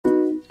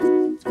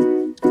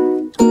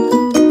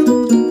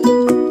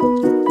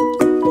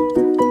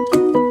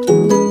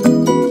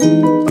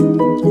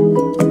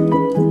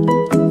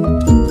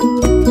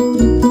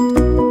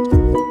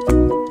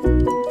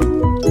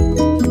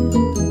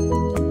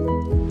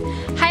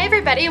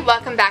everybody,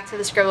 welcome back to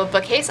the Scribble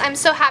Bookcase. I'm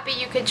so happy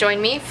you could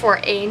join me for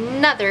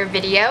another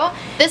video.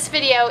 This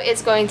video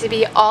is going to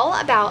be all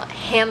about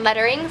hand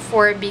lettering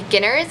for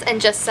beginners and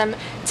just some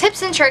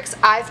tips and tricks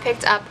I've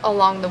picked up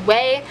along the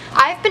way.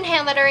 I've been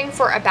hand lettering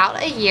for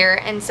about a year,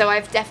 and so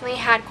I've definitely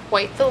had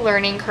quite the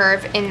learning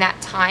curve in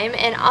that time,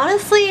 and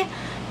honestly,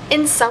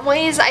 in some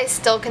ways I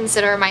still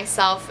consider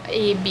myself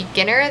a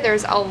beginner.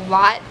 There's a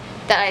lot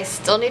that I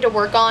still need to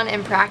work on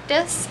and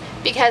practice,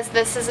 because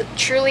this is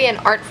truly an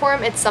art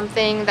form. It's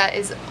something that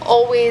is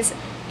always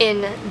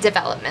in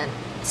development.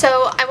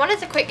 So I wanted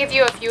to quick give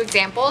you a few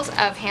examples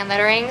of hand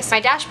lettering. So my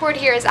dashboard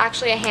here is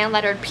actually a hand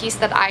lettered piece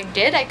that I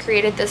did. I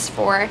created this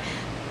for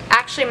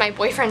actually my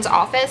boyfriend's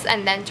office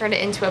and then turned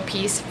it into a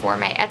piece for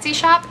my Etsy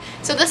shop.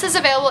 So this is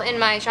available in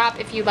my shop.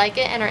 If you like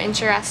it and are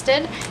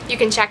interested, you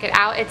can check it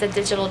out. It's a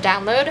digital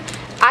download.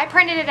 I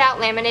printed it out,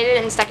 laminated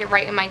it, and stuck it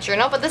right in my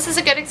journal, but this is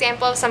a good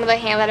example of some of the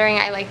hand lettering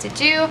I like to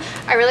do.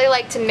 I really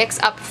like to mix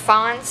up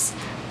fonts,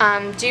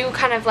 do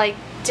kind of like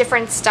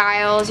different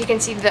styles. You can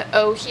see the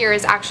O here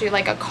is actually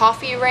like a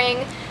coffee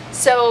ring.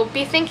 So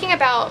be thinking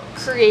about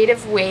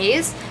creative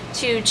ways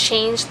to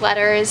change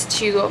letters,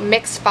 to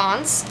mix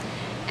fonts,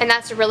 and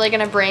that's really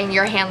going to bring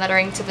your hand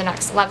lettering to the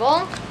next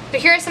level. So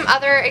here are some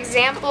other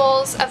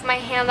examples of my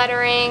hand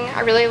lettering.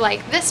 I really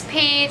like this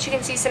page. You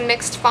can see some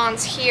mixed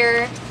fonts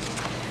here.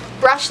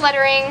 Brush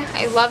lettering,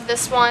 I love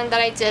this one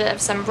that I did of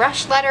some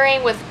brush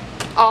lettering with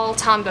all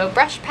Tombow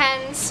brush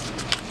pens.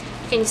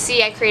 You can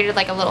see I created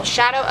like a little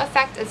shadow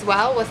effect as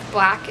well with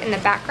black in the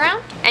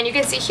background. And you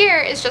can see here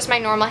is just my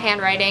normal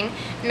handwriting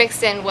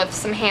mixed in with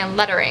some hand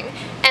lettering.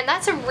 And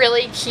that's a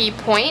really key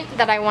point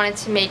that I wanted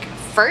to make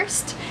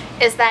first,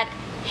 is that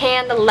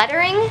hand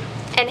lettering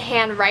and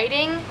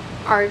handwriting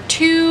are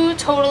two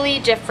totally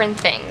different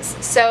things.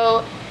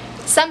 So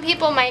some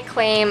people might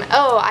claim,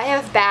 oh, I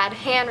have bad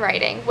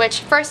handwriting,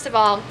 which first of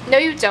all, no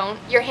you don't.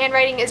 Your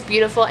handwriting is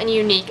beautiful and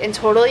unique and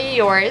totally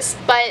yours,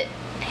 but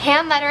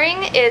hand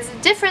lettering is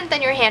different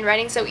than your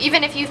handwriting, so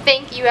even if you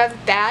think you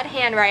have bad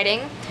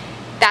handwriting,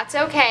 that's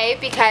okay,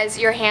 because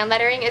your hand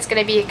lettering is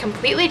going to be a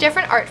completely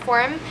different art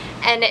form,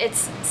 and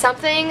it's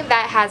something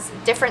that has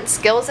different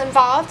skills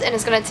involved and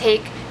is going to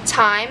take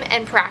time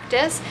and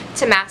practice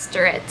to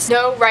master it.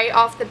 Know right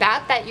off the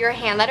bat that your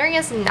hand lettering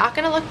is not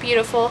going to look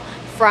beautiful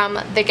from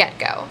the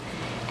get-go.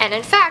 And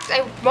in fact,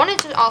 I wanted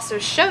to also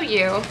show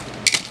you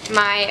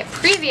my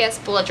previous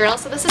bullet journal.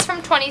 So this is from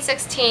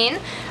 2016.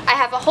 I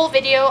have a whole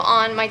video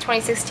on my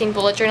 2016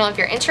 bullet journal if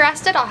you're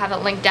interested. I'll have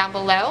it linked down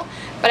below.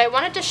 But I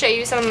wanted to show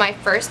you some of my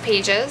first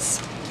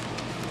pages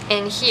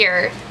in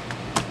here.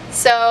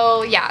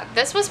 So yeah,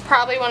 this was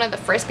probably one of the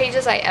first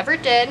pages I ever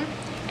did.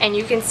 And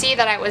you can see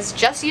that I was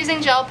just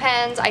using gel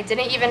pens. I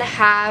didn't even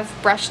have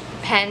brush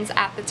pens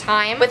at the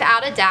time.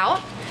 Without a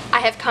doubt, I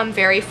have come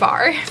very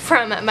far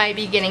from my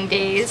beginning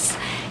days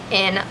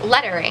in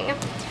lettering.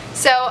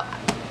 So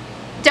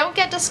don't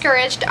get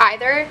discouraged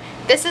either.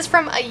 This is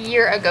from a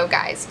year ago,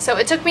 guys. So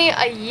it took me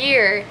a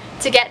year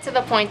to get to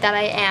the point that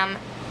I am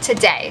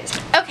today.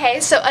 Okay,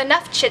 so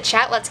enough chit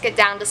chat, let's get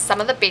down to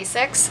some of the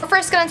basics. We're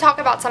first going to talk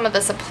about some of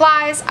the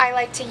supplies I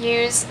like to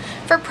use.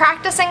 For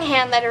practicing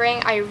hand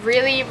lettering, I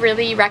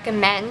really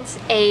recommend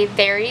a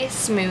very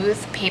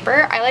smooth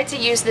paper. I like to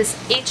use this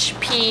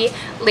HP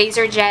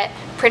LaserJet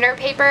printer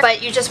paper,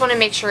 but you just want to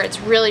make sure it's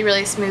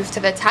really smooth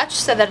to the touch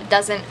so that it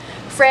doesn't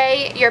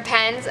fray your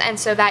pens and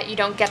so that you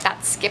don't get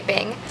that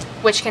skipping,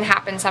 which can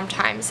happen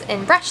sometimes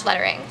in brush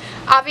lettering.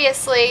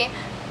 Obviously,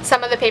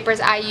 some of the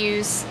papers I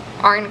use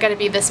aren't going to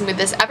be the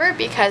smoothest ever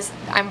because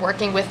I'm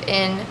working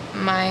within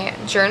my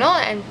journal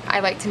and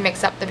I like to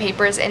mix up the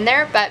papers in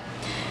there, but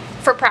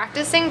for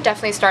practicing,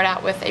 definitely start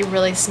out with a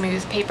really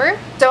smooth paper.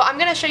 So I'm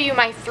going to show you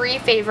my 3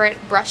 favorite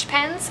brush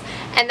pens,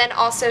 and then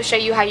also show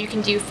you how you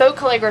can do faux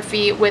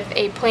calligraphy with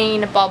a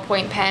plain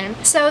ballpoint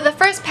pen. So the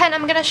first pen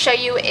I'm going to show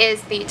you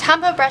is the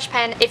Tombow brush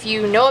pen. If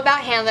you know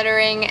about hand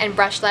lettering and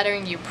brush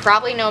lettering, you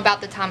probably know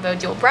about the Tombow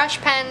dual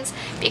brush pens,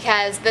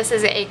 because this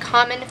is a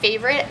common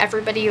favorite.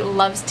 Everybody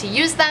loves to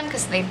use them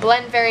because they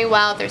blend very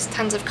well. There's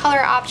tons of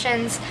color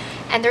options,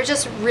 and they're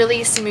just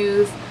really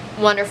smooth,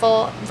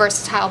 wonderful,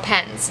 versatile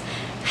pens.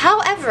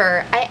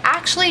 However, I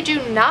actually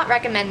do not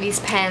recommend these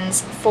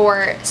pens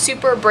for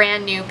super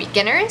brand new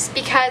beginners,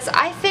 because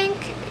I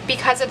think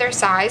because of their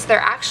size, they're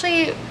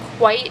actually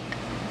quite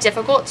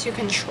difficult to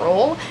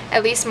control,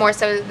 at least more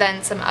so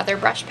than some other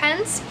brush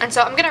pens. And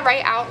so I'm going to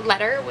write out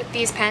letter with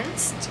these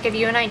pens to give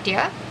you an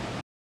idea.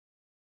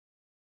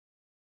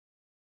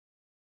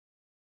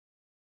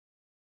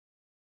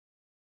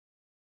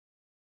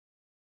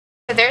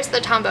 So there's the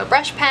Tombow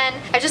brush pen.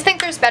 I just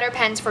think there's better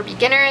pens for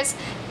beginners.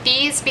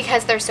 These,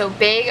 because they're so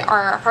big,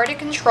 are hard to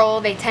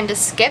control. They tend to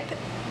skip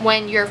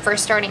when you're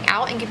first starting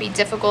out and can be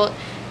difficult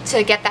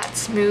to get that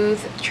smooth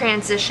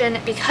transition.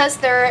 Because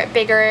they're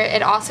bigger,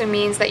 it also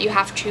means that you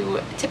have to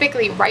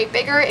typically write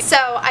bigger. So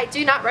I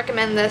do not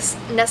recommend this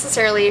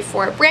necessarily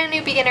for brand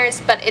new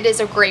beginners, but it is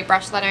a great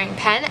brush lettering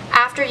pen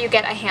after you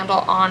get a handle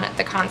on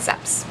the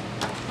concepts.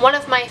 One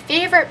of my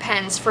favorite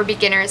pens for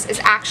beginners is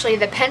actually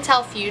the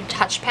Pentel Feud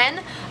Touch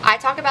Pen. I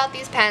talk about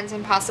these pens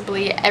in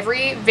possibly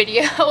every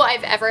video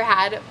I've ever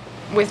had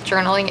with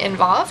journaling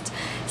involved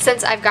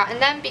since I've gotten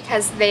them,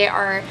 because they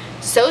are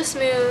so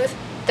smooth,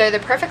 they're the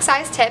perfect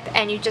size tip,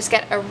 and you just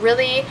get a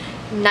really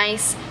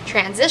nice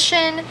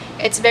transition.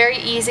 It's very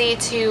easy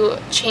to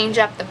change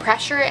up the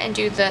pressure and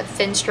do the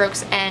thin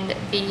strokes and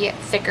the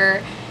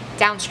thicker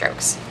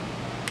downstrokes.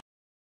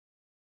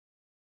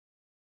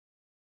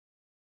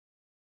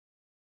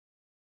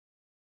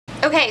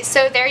 Okay,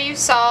 so there you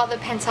saw the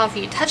Pentel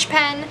Feud Touch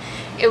Pen.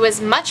 It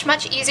was much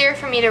easier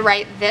for me to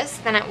write this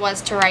than it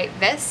was to write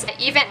this.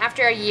 Even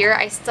after a year,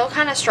 I still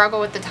kind of struggle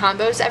with the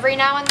tombos every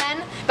now and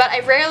then, but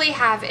I rarely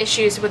have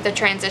issues with the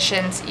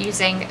transitions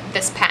using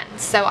this pen.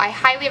 So I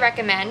highly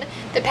recommend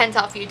the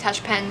Pentel Feud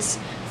Touch Pens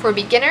for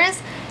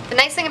beginners. The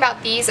nice thing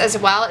about these as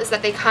well is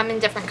that they come in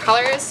different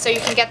colors, so you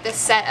can get this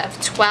set of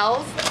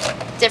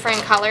 12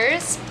 different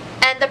colors.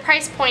 And the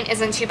price point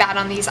isn't too bad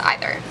on these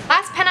either.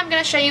 Last pen I'm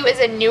going to show you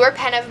is a newer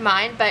pen of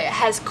mine, but it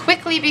has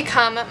quickly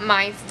become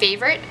my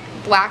favorite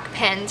black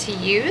pen to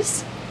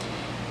use,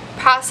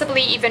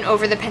 possibly even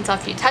over the Pentel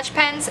Feud Touch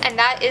Pens, and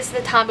that is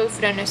the Tombow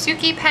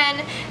Fudonosuke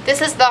pen.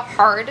 This is the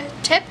hard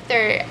tip.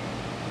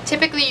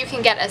 Typically you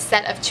can get a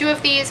set of 2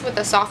 of these with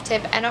a soft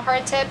tip and a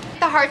hard tip.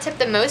 The hard tip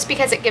the most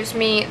because it gives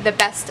me the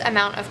best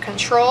amount of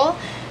control,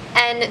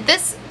 and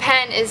this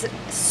pen is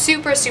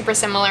super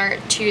similar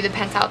to the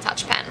Pentel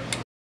Touch Pen.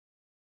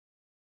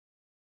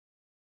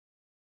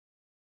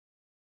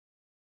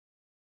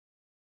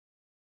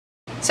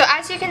 So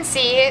as you can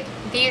see,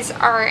 these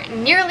are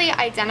nearly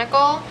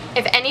identical.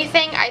 If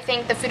anything, I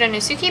think the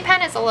Fudonosuke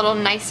pen is a little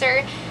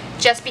nicer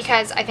just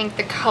because I think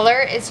the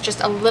color is just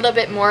a little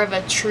bit more of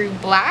a true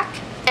black.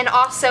 And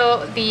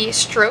also the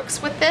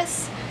strokes with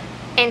this,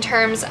 in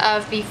terms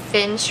of the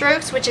thin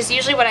strokes, which is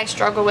usually what I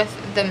struggle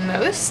with the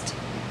most,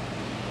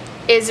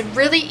 is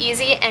really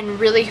easy and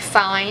really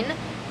fine.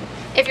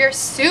 If you're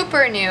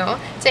super new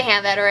to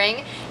hand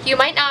lettering, you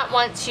might not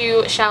want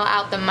to shell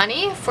out the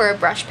money for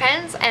brush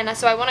pens, and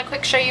so I want to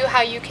quick show you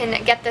how you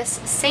can get this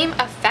same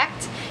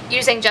effect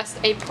using just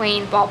a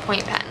plain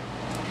ballpoint pen.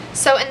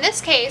 So in this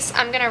case,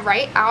 I'm going to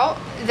write out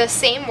the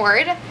same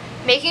word,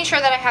 making sure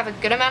that I have a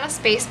good amount of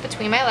space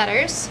between my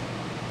letters.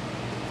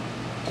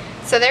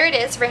 So there it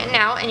is written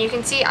out, and you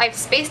can see I've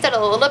spaced it a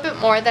little bit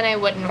more than I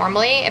would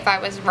normally if I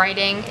was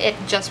writing it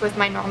just with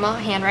my normal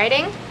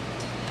handwriting.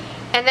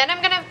 And then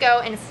I'm going to go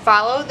and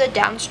follow the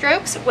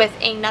downstrokes with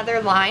another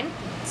line.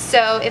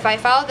 So if I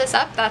follow this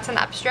up, that's an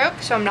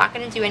upstroke, so I'm not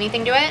going to do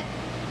anything to it.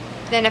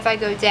 Then if I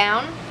go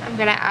down, I'm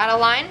going to add a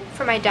line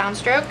for my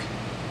downstroke.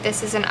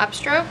 This is an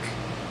upstroke,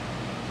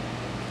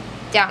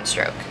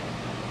 downstroke,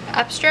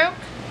 upstroke,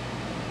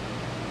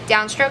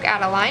 downstroke,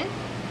 add a line,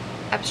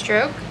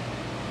 upstroke,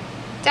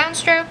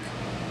 downstroke,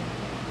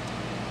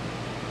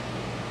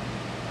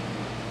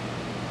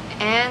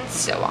 and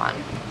so on.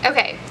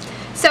 Okay.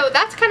 So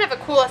that's kind of a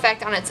cool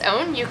effect on its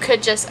own. You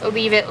could just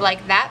leave it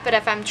like that, but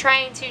if I'm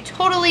trying to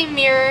totally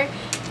mirror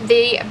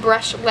the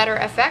brush letter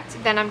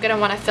effect, then I'm going to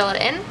want to fill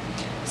it in.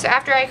 So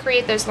after I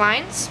create those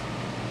lines,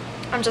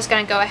 I'm just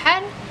going to go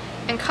ahead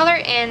and color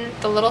in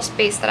the little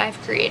space that I've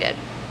created.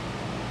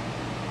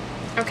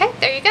 Okay,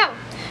 there you go.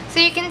 So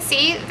you can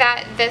see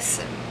that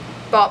this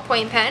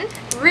ballpoint pen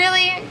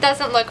really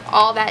doesn't look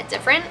all that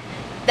different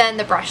than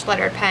the brush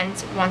lettered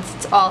pens once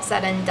it's all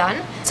said and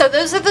done. So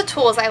those are the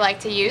tools I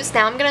like to use.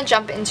 Now I'm going to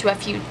jump into a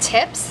few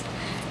tips,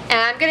 and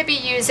I'm going to be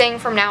using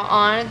from now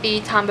on the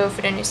Tombow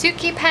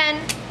Fudonosuke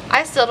pen.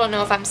 I still don't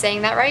know if I'm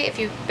saying that right if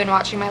you've been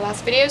watching my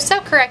last video,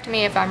 so correct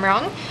me if I'm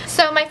wrong.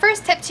 So my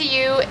first tip to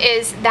you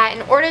is that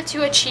in order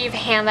to achieve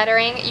hand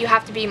lettering, you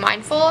have to be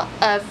mindful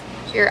of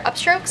your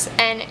upstrokes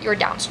and your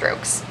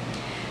downstrokes.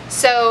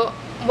 So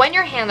when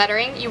you're hand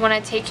lettering, you want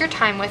to take your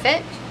time with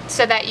it,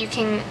 so that you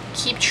can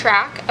keep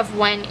track of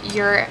when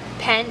your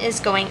pen is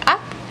going up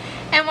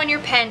and when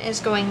your pen is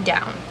going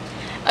down.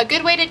 A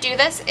good way to do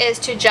this is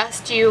to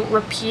just do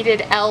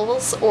repeated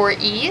L's or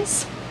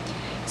E's.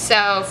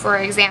 So for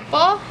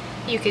example,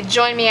 you could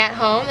join me at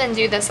home and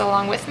do this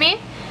along with me.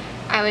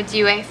 I would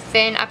do a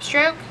thin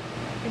upstroke,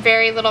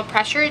 very little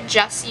pressure,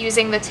 just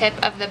using the tip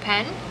of the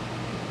pen,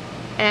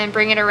 and then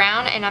bring it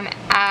around, and I'm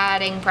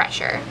adding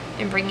pressure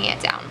and bringing it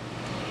down.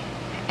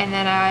 And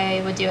then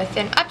I would do a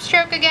thin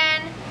upstroke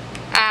again,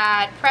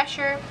 add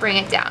pressure, bring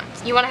it down.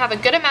 You want to have a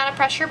good amount of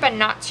pressure, but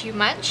not too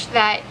much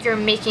that you're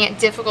making it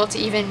difficult to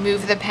even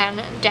move the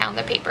pen down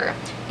the paper.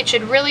 It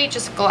should really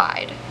just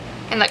glide.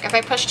 And look, if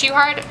I push too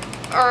hard,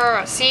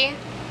 see,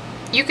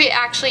 you could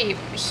actually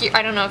hear,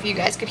 I don't know if you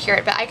guys could hear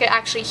it, but I could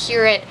actually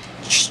hear it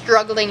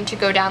struggling to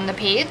go down the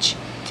page.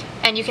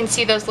 And you can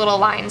see those little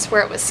lines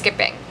where it was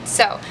skipping.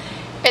 So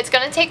it's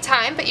going to take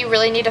time, but you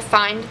really need to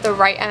find the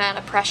right amount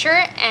of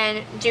pressure,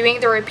 and doing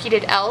the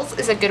repeated L's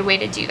is a good way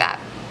to do that.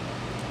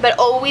 But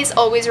always,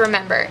 always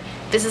remember,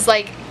 this is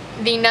like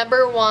the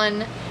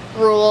 #1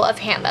 rule of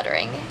hand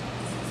lettering.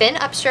 Thin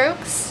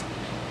upstrokes,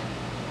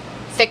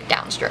 thick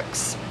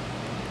downstrokes.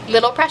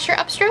 Little pressure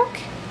upstroke,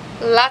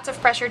 lots of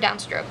pressure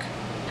downstroke.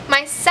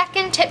 My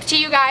second tip to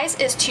you guys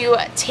is to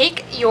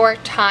take your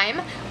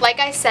time. Like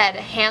I said,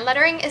 hand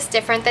lettering is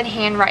different than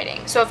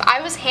handwriting. So if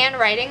I was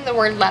handwriting the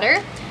word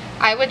letter,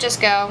 I would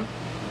just go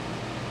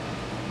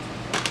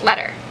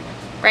letter,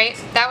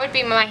 right? That would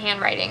be my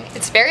handwriting.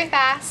 It's very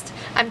fast.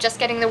 I'm just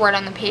getting the word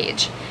on the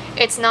page.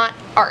 It's not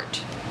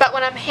art. But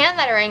when I'm hand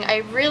lettering, I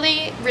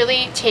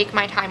really take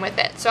my time with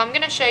it. So I'm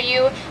going to show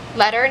you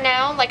letter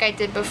now like I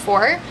did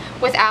before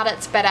without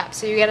it sped up,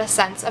 so you get a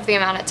sense of the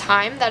amount of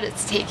time that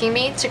it's taking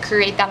me to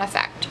create that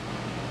effect.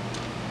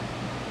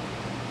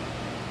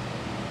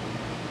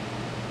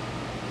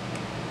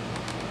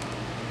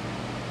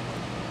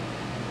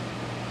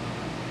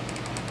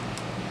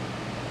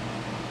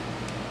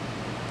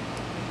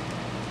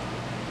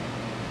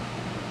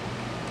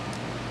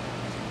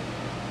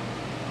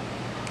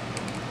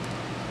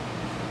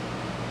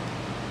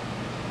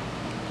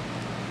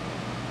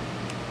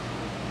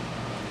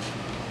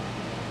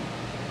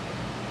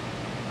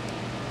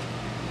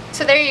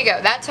 So there you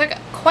go. That took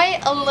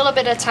quite a little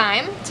bit of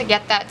time to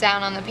get that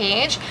down on the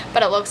page,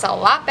 but it looks a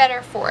lot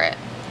better for it.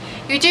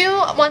 You do,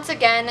 once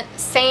again,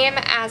 same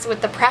as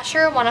with the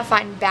pressure, want to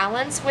find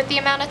balance with the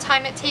amount of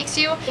time it takes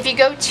you. If you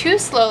go too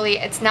slowly,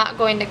 it's not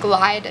going to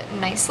glide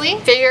nicely.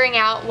 Figuring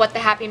out what the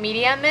happy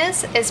medium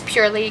is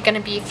purely going to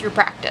be through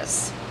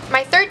practice.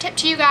 My third tip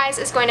to you guys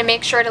is going to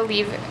make sure to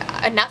leave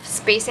enough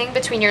spacing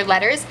between your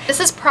letters. This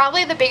is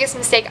probably the biggest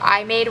mistake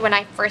I made when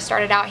I first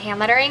started out hand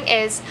lettering,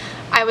 is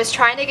I was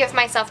trying to give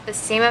myself the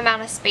same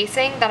amount of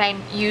spacing that I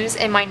use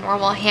in my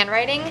normal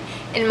handwriting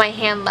in my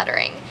hand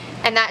lettering,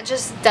 and that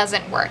just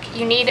doesn't work.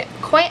 You need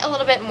quite a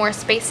little bit more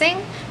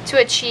spacing to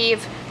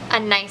achieve a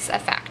nice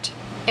effect.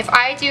 If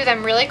I do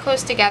them really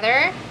close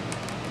together,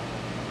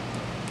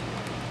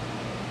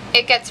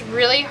 it gets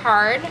really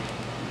hard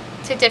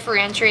to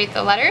differentiate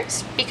the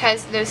letters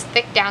because those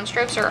thick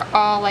downstrokes are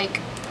all like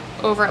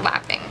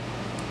overlapping.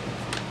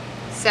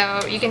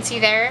 So you can see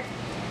there,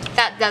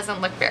 that doesn't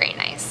look very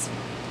nice.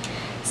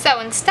 So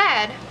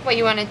instead, what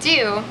you want to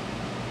do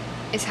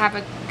is have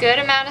a good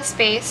amount of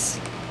space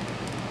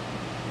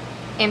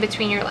in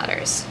between your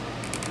letters.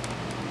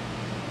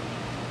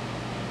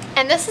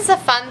 And this is a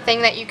fun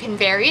thing that you can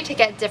vary to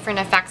get different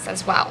effects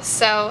as well.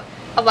 So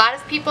a lot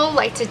of people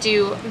like to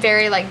do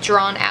very like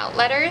drawn out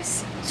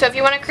letters. So if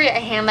you want to create a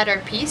hand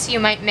lettered piece, you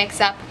might mix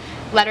up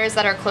letters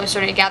that are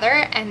closer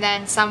together and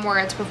then some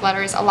words with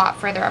letters a lot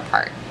further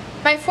apart.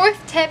 My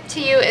fourth tip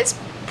to you is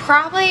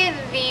probably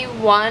the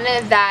one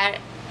that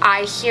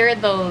I hear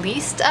the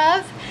least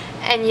of,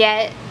 and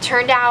yet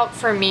turned out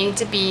for me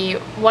to be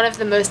one of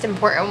the most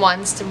important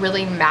ones to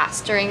really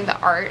mastering the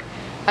art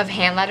of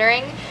hand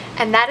lettering,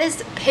 and that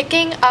is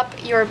picking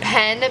up your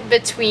pen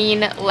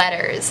between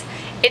letters.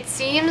 It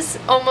seems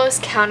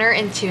almost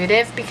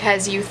counterintuitive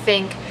because you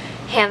think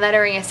hand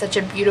lettering is such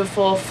a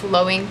beautiful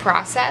flowing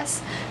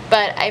process,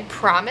 but I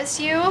promise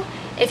you,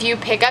 if you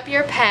pick up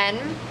your pen,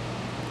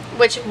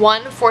 which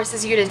one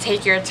forces you to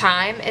take your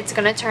time, it's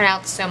going to turn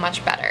out so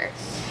much better.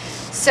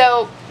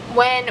 So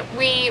when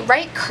we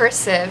write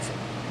cursive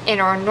in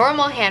our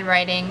normal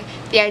handwriting,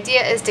 the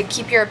idea is to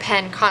keep your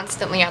pen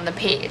constantly on the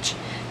page.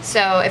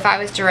 So if I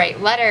was to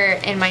write letter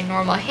in my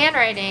normal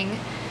handwriting,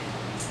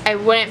 I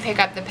wouldn't pick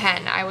up the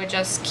pen, I would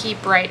just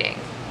keep writing.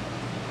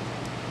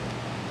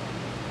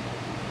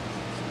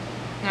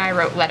 Now I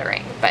wrote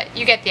lettering, but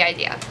you get the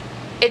idea.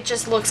 It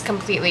just looks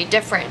completely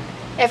different.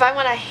 If I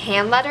want to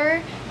hand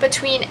letter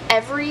between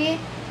every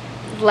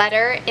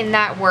letter in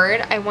that word,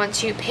 I want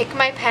to pick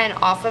my pen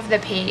off of the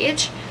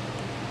page,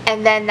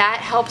 and then that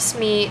helps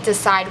me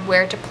decide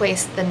where to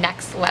place the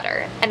next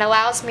letter and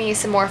allows me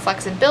some more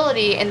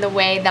flexibility in the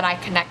way that I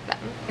connect them.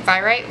 If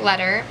I write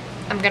letter,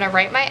 I'm going to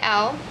write my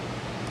L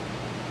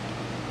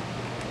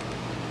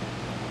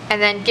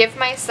and then give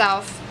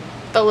myself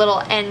the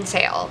little end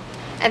tail,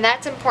 and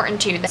that's important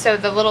too. So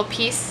the little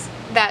piece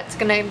that's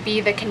going to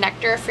be the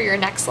connector for your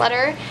next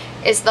letter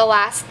is the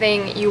last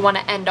thing you want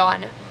to end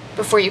on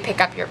before you pick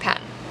up your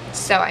pen.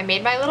 So I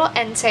made my little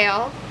end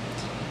tail,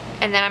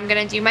 and then I'm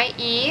going to do my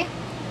E,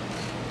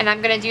 and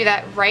I'm going to do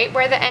that right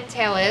where the end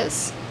tail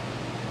is.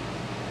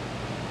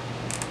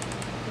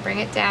 Bring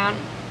it down,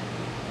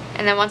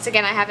 and then once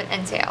again I have an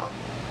end tail.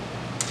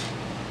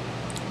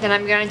 Then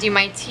I'm going to do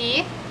my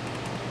T.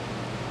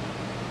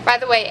 By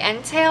the way,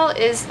 end tail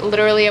is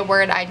literally a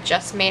word I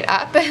just made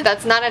up.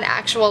 That's not an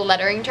actual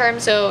lettering term,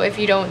 so if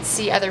you don't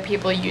see other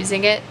people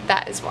using it,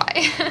 that is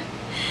why.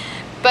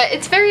 But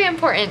it's very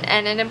important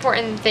and an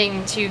important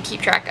thing to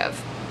keep track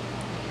of.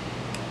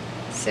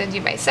 So do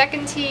my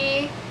second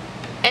T,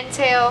 end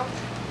tail,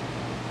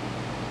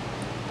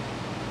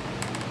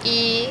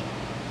 E,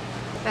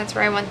 that's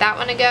where I want that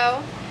one to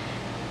go.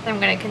 I'm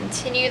going to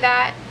continue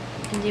that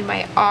and do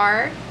my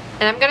R,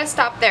 and I'm going to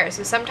stop there.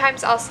 So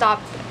sometimes I'll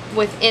stop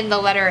within the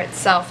letter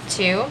itself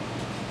too.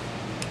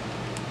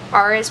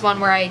 R is one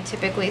where I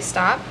typically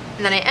stop,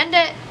 and then I end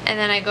it, and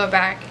then I go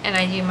back and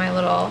I do my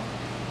little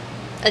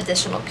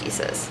additional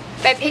pieces.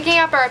 By picking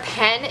up our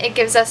pen, it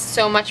gives us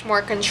so much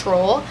more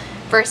control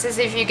versus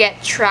if you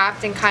get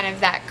trapped in kind of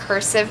that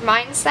cursive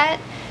mindset,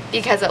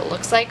 because it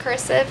looks like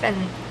cursive,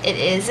 and it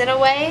is in a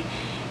way,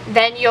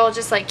 then you'll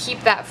just like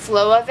keep that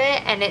flow of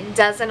it, and it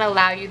doesn't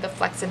allow you the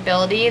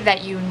flexibility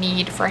that you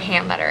need for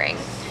hand lettering.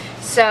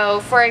 So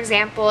for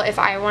example, if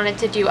I wanted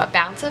to do a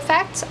bounce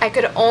effect, I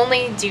could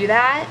only do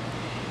that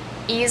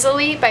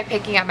easily by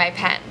picking up my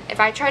pen. If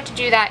I tried to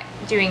do that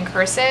doing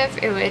cursive,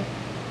 it would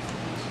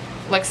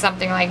look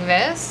something like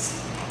this.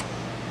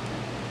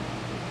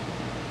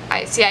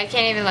 I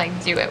can't even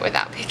like do it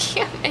without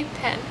picking up my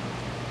pen.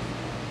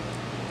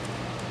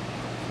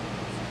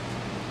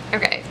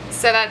 Okay,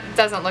 so that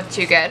doesn't look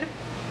too good.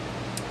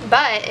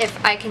 But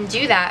if I can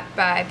do that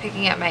by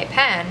picking up my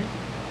pen,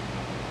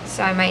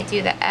 so I might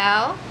do the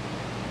L,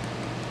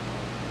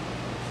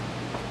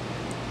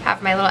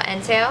 have my little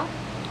end tail,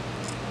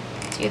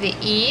 do the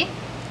E,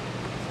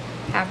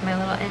 have my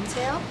little end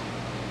tail,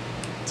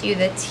 do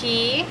the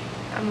T,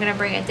 I'm going to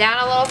bring it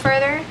down a little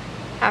further,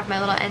 have my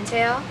little end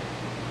tail,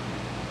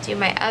 do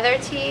my other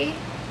T,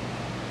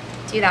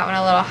 do that one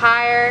a little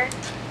higher,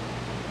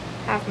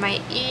 have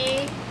my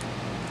E,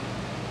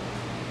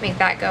 make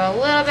that go a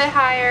little bit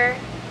higher,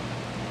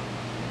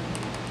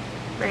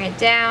 bring it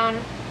down,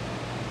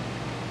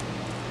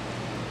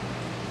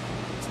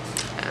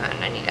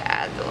 and I need to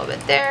add a little bit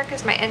there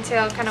because my end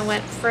tail kind of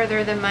went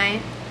further than my,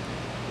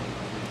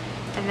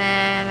 and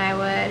then I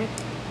would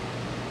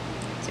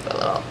do a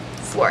little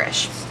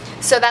flourish.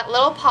 So that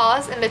little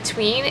pause in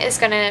between is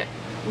going to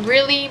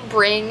really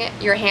bring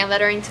your hand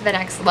lettering to the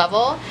next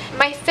level.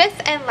 My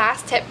fifth and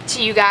last tip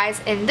to you guys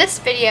in this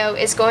video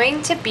is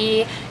going to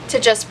be to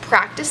just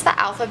practice the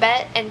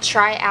alphabet and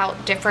try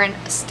out different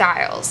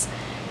styles.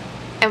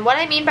 And what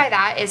I mean by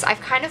that is I've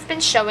kind of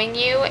been showing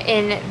you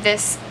in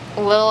this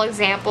little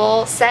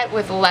example set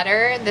with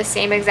letter the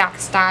same exact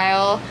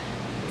style.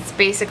 It's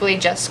basically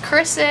just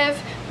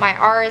cursive. My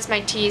R's, my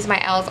T's, my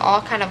L's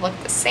all kind of look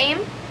the same,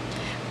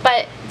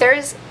 but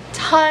there's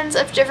tons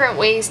of different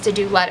ways to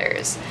do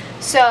letters.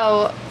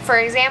 So for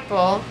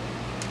example,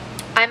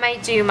 I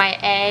might do my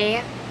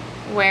A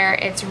where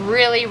it's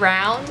really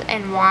round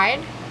and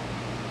wide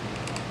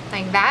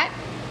like that.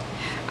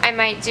 I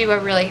might do a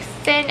really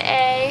thin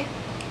A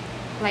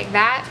like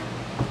that.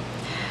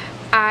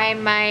 I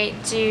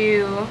might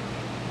do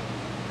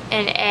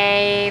an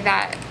A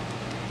that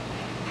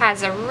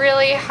has a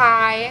really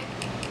high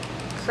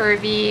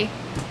curvy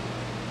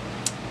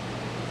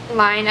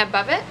line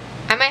above it.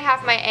 I might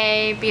have my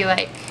A be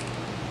like,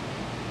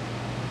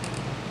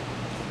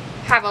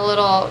 have a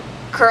little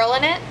curl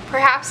in it.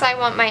 Perhaps I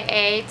want my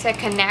A to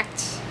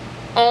connect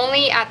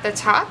only at the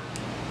top.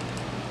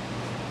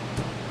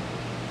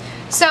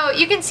 So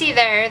you can see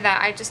there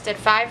that I just did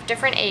 5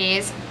 different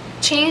A's,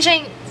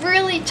 changing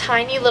really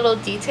tiny little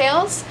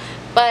details,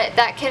 but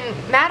that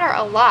can matter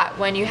a lot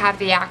when you have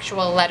the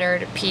actual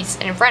lettered piece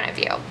in front of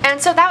you.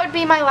 And so that would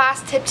be my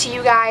last tip to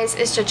you guys,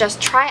 is to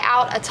just try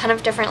out a ton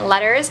of different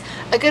letters.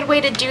 A good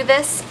way to do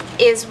this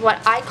is what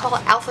I call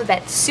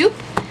alphabet soup.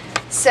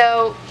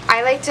 So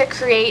I like to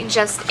create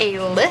just a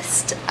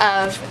list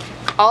of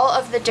all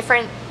of the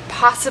different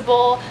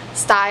possible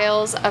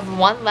styles of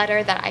one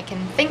letter that I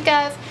can think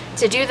of.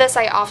 To do this,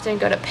 I often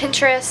go to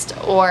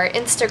Pinterest or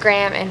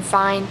Instagram and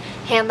find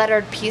hand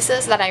lettered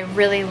pieces that I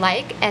really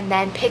like, and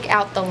then pick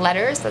out the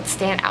letters that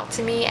stand out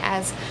to me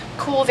as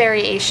cool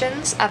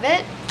variations of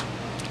it,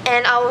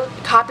 and I'll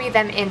copy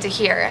them into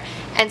here.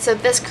 And so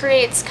this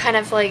creates kind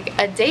of like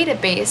a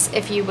database,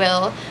 if you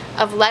will,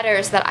 of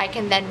letters that I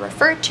can then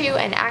refer to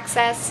and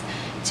access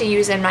to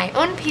use in my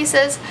own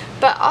pieces,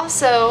 but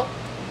also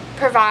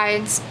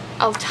provides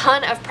a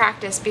ton of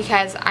practice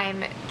because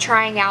I'm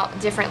trying out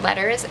different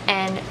letters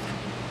and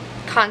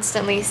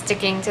constantly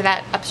sticking to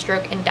that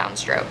upstroke and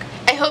downstroke.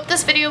 I hope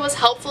this video was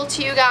helpful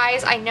to you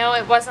guys. I know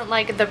it wasn't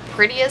like the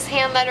prettiest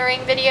hand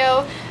lettering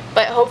video,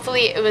 but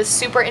hopefully it was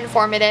super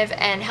informative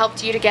and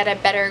helped you to get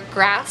a better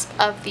grasp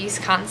of these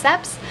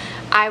concepts.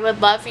 I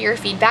would love your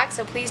feedback,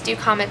 so please do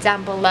comment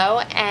down below,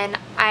 and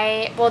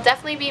I will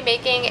definitely be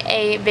making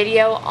a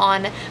video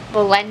on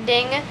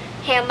blending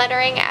hand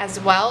lettering as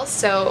well,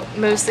 so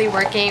mostly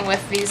working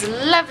with these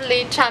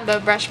lovely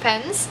Tombow brush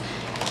pens,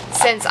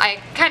 since I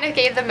kind of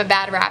gave them a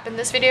bad rap in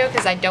this video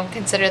because I don't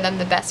consider them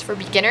the best for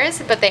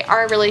beginners, but they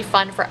are really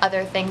fun for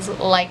other things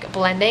like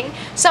blending,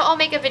 so I'll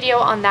make a video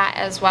on that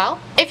as well.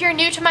 If you're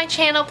new to my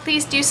channel,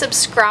 please do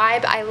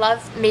subscribe. I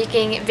love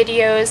making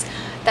videos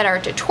that are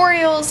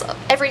tutorials,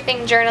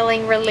 everything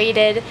journaling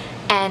related,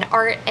 and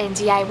art and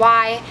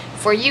DIY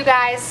for you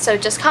guys, so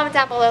just comment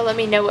down below, let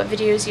me know what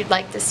videos you'd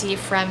like to see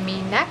from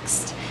me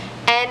next.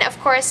 And of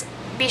course,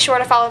 be sure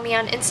to follow me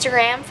on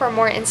Instagram for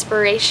more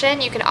inspiration.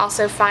 You can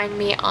also find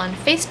me on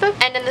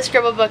Facebook and in the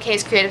Scribble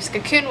Bookcase Creatives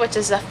Cocoon, which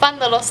is a fun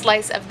little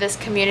slice of this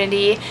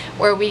community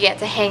where we get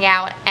to hang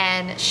out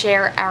and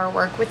share our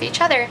work with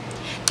each other.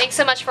 Thanks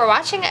so much for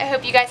watching. I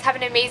hope you guys have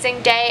an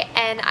amazing day,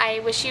 and I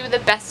wish you the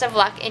best of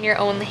luck in your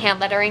own hand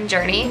lettering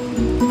journey.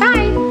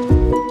 Bye!